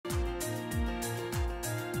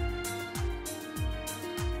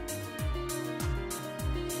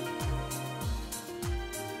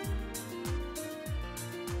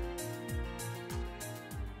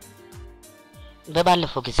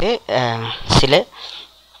በባለፈው ጊዜ ስለ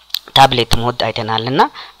ታብሌት ሞድ አይተናልና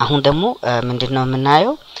አሁን ደግሞ ምንድነው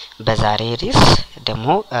የምናየው በዛሬ ሪስ ደግሞ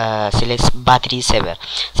ስለ ባትሪ ሴቨር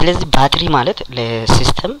ስለዚህ ባትሪ ማለት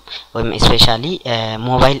ለሲስተም ወይም ስፔሻሊ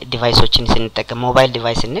ሞባይል ዲቫይሶችን ስንጠቀም ሞባይል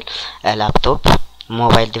ዲቫይስ እንል ላፕቶፕ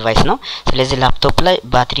ሞባይል ዲቫይስ ነው ስለዚህ ላፕቶፕ ላይ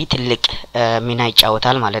ባትሪ ትልቅ ሚና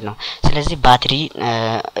ይጫወታል ማለት ነው ስለዚህ ባትሪ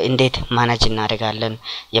እንዴት ማኔጅ እናደርጋለን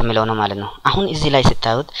የሚለው ነው ማለት ነው አሁን እዚህ ላይ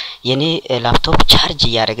ስታዩት የኔ ላፕቶፕ ቻርጅ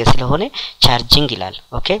ያደረገ ስለሆነ ቻርጂንግ ይላል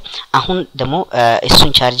ኦኬ አሁን ደግሞ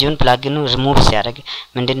እሱን ቻርጂውን ፕላግኑ ሪሙቭ ሲያደርግ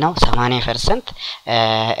ምንድነው 80%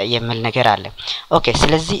 የሚል ነገር አለ ኦኬ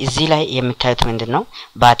ስለዚህ እዚህ ላይ የምታዩት ምንድነው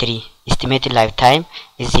ባትሪ estimated lifetime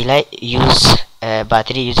እዚህ ላይ ዩዝ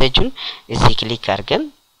ባትሪ ዩዜጁን እዚህ ክሊክ አድርገን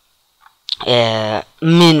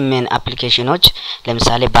ምን አፕሊኬሽኖች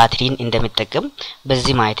ለምሳሌ ባትሪን እንደምትጠቀም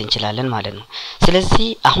በዚህ ማየት እንችላለን ማለት ነው ስለዚህ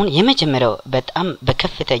አሁን የመጀመሪያው በጣም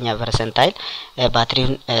በከፍተኛ ፐርሰንታይል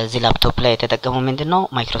ባትሪውን እዚህ ላፕቶፕ ላይ የተጠቀመው ምንድነው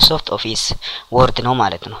ማይክሮሶፍት ኦፊስ ወርድ ነው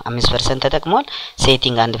ማለት ነው 5% ተጠቅሟል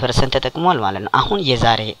ሴቲንግ 1% ተጠቅሟል ማለት ነው አሁን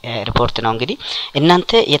የዛሬ ሪፖርት ነው እንግዲህ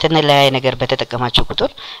እናንተ የተለያየ ነገር በተጠቀማችሁ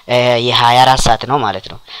ቁጥር የ24 ሰዓት ነው ማለት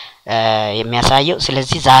ነው የሚያሳየው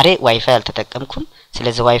ስለዚህ ዛሬ ዋይፋይ አልተጠቀምኩም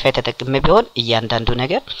ስለዚህ ዋይፋይ ተጠቅሜ ቢሆን እያንዳንዱ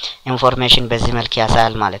ነገር ኢንፎርሜሽን በዚህ መልኩ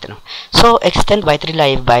ያሳያል ማለት ነው ሶ ኤክስቴንድ ባትሪ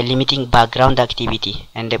ላይፍ ባይ ሊሚቲንግ ባክግራውንድ አክቲቪቲ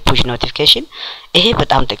ኤንድ ፑሽ ኖቲፊኬሽን ይሄ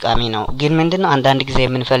በጣም ጠቃሚ ነው ግን ምንድነው አንዳንድ ጊዜ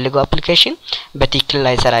የምንፈልገው አፕሊኬሽን በትክክል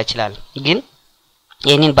ላይ ሰራ ይችላል ግን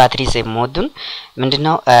የኔን ባትሪ ሴቭ ሞዱን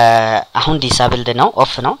ምንድነው አሁን ዲሳብልድ ነው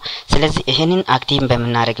ኦፍ ነው ስለዚህ ይሄንን አክቲቭ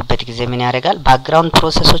በመናረግበት ጊዜ ምን ያደርጋል ባክግራውንድ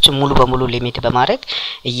ፕሮሰሶች ሙሉ በሙሉ ሊሚት በማድረግ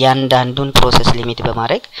እያንዳንዱን ፕሮሰስ ሊሚት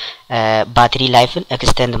በማድረግ ባትሪ ላይፍን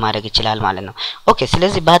ኤክስቴንድ ማድረግ ይችላል ማለት ነው ኦኬ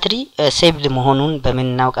ስለዚህ ባትሪ ሴቭድ መሆኑን በምን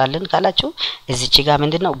እናውቃለን ካላችሁ እዚች ጋር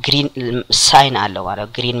ምንድነው ግሪን ሳይን አለው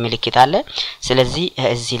ማለት ግሪን ምልክት አለ ስለዚህ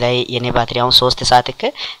እዚህ ላይ የኔ ባትሪ አሁን 3 ሰዓት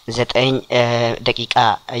ከ9 ደቂቃ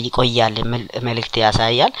ይቆያል መልእክት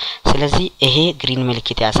ያሳያል ስለዚህ ይሄ ግሪን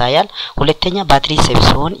ምልክት ያሳያል ሁለተኛ ባትሪ ሴቭ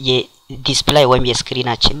ሲሆን ዲስፕሌይ ወይም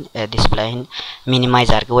የስክሪናችን ዲስፕሌይን ሚኒማይዝ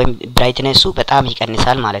አድርገው ወይም ብራይትነሱ በጣም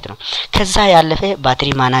ይቀንሳል ማለት ነው ከዛ ያለፈ ባትሪ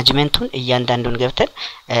ማኔጅመንቱን እያንዳንዱን ገብተን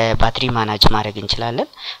ባትሪ ማኔጅ ማድረግ እንችላለን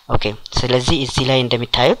ኦኬ ስለዚህ እዚህ ላይ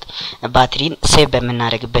እንደምታዩት ባትሪን ሴቭ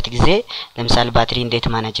በመናረግበት ጊዜ ለምሳሌ ባትሪ እንዴት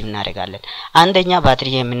ማኔጅ እናደርጋለን አንደኛ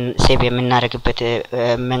ባትሪ ሴቭ የምናደርግበት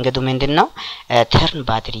መንገዱ ምንድነው ተርን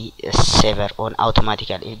ባትሪ ሴቨር ኦን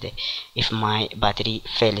አውቶማቲካሊ if my battery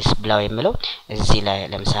fails ብለው የሚለው እዚህ ላይ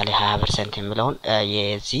ለምሳሌ 20% የሚለውን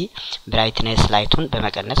የዚህ ብራይትነስ ላይቱን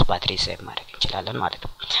በመቀነስ ባትሪ ሴቭ ማድረግ እንችላለን ማለት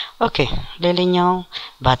ነው ኦኬ ሌላኛው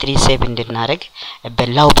ባትሪ ሴቭ እንድናደርግ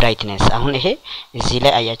በላው ብራይትነስ አሁን ይሄ እዚህ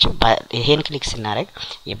ላይ አያችሁ ይሄን ክሊክ ስናደርግ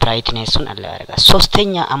የብራይትነሱን አለ ያደርጋል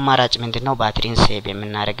ሶስተኛ አማራጭ ምንድነው ባትሪን ሴቭ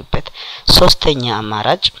የምናደርግበት ሶስተኛ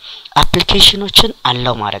አማራጭ አፕሊኬሽኖችን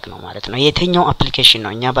አለው ማድረግ ነው ማለት ነው የትኛው አፕሊኬሽን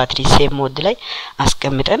ነው እኛ ባትሪ ሴቭ ሞድ ላይ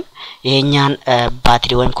አስቀምጠን የኛን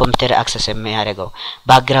ባትሪ ወይም ኮምፒውተር አክሰስ የሚያደርገው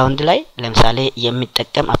ባክግራውንድ ላይ ለምሳሌ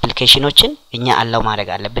የሚጠቀም አፕሊኬሽኖችን እኛ አለው ማድረግ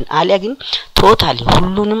አለብን አሊያ ግን ቶታሊ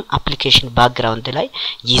ሁሉንም አፕሊኬሽን ባክግራውንድ ላይ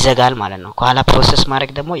ይዘጋል ማለት ነው ከኋላ ፕሮሰስ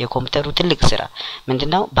ማድረግ ደግሞ የኮምፒውተሩ ትልቅ ስራ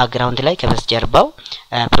ምንድነው ባክግራውንድ ላይ ከበስተጀርባው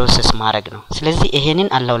ፕሮሰስ ማድረግ ነው ስለዚህ ይሄንን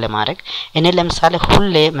አለው ለማድረግ እኔ ለምሳሌ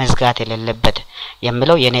ሁሌ መዝጋት የሌለበት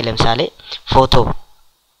የሚለው የኔ ለምሳሌ ፎቶ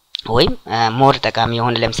ወይም ሞር ጠቃሚ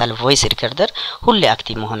የሆነ ለምሳሌ ቮይስ ሪከርደር ሁሌ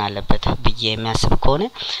አክቲቭ መሆን አለበት ብዬ የሚያስብ ከሆነ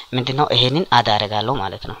ምንድነው ይሄንን አድ አደርጋለሁ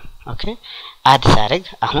ማለት ነው ኦኬ አድ ሳደርግ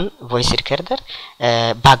አሁን ቮይስ ሪከርደር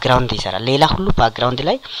ባክግራውንድ ይሰራል ሌላ ሁሉ ባክግራውንድ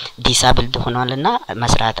ላይ ዲሳብልድ ሆኗልና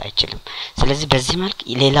መስራት አይችልም ስለዚህ በዚህ መልኩ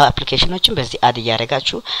ሌላ አፕሊኬሽኖችን በዚህ አድ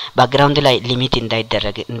ያደርጋችሁ ባክግራውንድ ላይ ሊሚት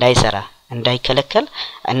እንዳይደረግ እንዳይሰራ እንዳይከለከል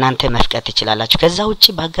እናንተ መፍቀድ ትችላላችሁ ከዛ ውጪ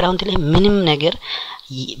ባክግራውንድ ላይ ምንም ነገር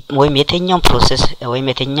ወይም የትኛውም ፕሮሰስ ወይም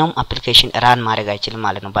የትኛውም አፕሊኬሽን ራን ማድረግ አይችልም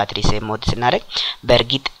ማለት ነው ባትሪ ሴቭ ሞድ ስናደርግ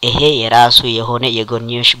በርግጥ ይሄ የራሱ የሆነ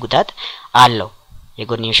የጎንዮሽ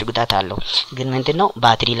ጉዳት አለው ግን ምንድነው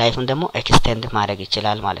ባትሪ ላይፉን ደግሞ ኤክስቴንድ ማድረግ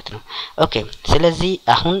ይችላል ማለት ነው ኦኬ ስለዚህ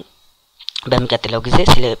አሁን በሚቀጥለው ጊዜ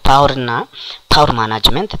ስለ ፓወር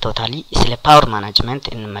ማኔጅመንት ቶታሊ ስለ ፓወር ማኔጅመንት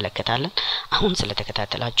እንመለከታለን አሁን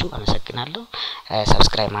ስለተከታተላችሁ አመሰግናለሁ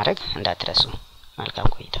ሰብስክራይብ ማድረግ እንዳትረሱ መልካም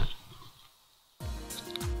ቆይታ